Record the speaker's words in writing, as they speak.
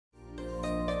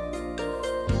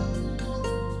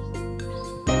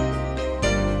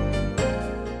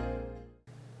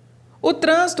O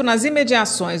trânsito nas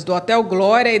imediações do Hotel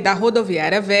Glória e da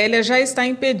Rodoviária Velha já está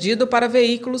impedido para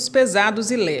veículos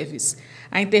pesados e leves.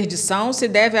 A interdição se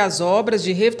deve às obras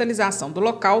de revitalização do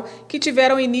local que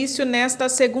tiveram início nesta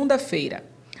segunda-feira.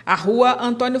 A rua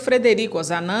Antônio Frederico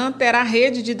Ozanam terá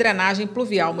rede de drenagem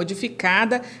pluvial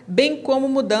modificada, bem como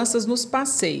mudanças nos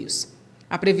passeios.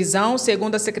 A previsão,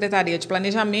 segundo a Secretaria de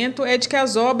Planejamento, é de que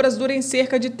as obras durem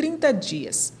cerca de 30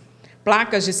 dias.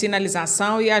 Placas de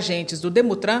sinalização e agentes do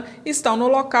Demutran estão no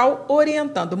local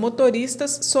orientando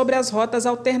motoristas sobre as rotas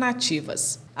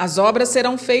alternativas. As obras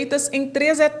serão feitas em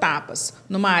 3 etapas,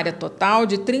 numa área total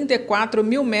de 34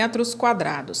 mil metros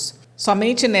quadrados.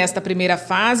 Somente nesta primeira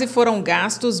fase foram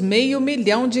gastos R$500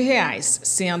 milhão,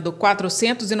 sendo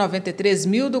 493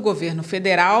 mil do governo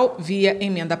federal via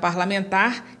emenda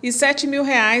parlamentar e R$7 mil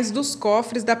dos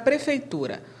cofres da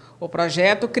prefeitura. O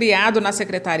projeto, criado na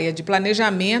Secretaria de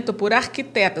Planejamento por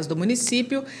arquitetas do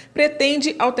município,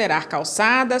 pretende alterar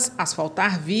calçadas,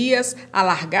 asfaltar vias,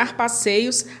 alargar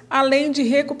passeios, além de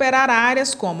recuperar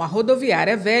áreas como a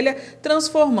Rodoviária Velha,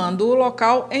 transformando o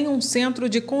local em um centro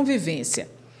de convivência.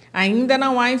 Ainda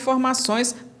não há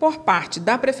informações por parte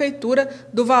da Prefeitura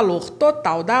do valor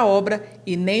total da obra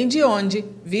e nem de onde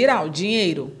virá o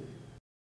dinheiro.